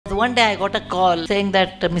One day I got a call saying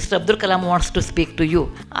that Mr. Abdul Kalam wants to speak to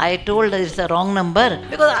you. I told it's a wrong number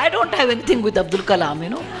because I don't have anything with Abdul Kalam.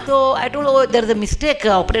 So I told, oh, there's a mistake.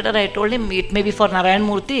 Operator, I told him it may be for Narayan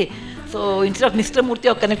Murthy. So instead of Mr. Murthy,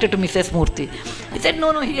 I connected to Mrs. Murthy. He said,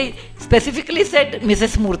 no, he specifically said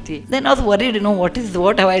Mrs. Murthy. Then I was worried,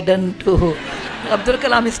 what have I done to Abdul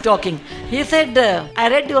Kalam is talking. He said, I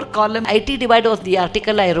read your column. IT Divide was the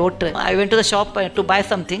article I wrote. I went to the shop to buy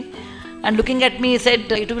something. And looking at me, he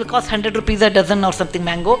said, it will cost 100 rupees a dozen or something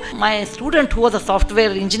mango. My student, who was a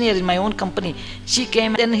software engineer in my own company, she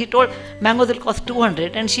came. Then he told, mangoes will cost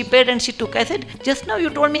 200. And she paid and she took. I said, just now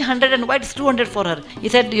you told me 100 and why it's 200 for her? He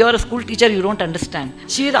said, you're a school teacher, you don't understand.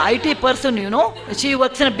 She is an IT person, She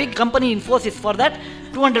works in a big company, Infosys, for that.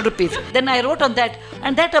 200 rupees. Then I wrote on that,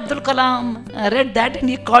 and that Abdul Kalam read that, and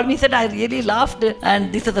he called me, said, I really laughed,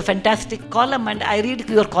 and this is a fantastic column, and I read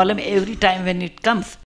your column every time when it comes.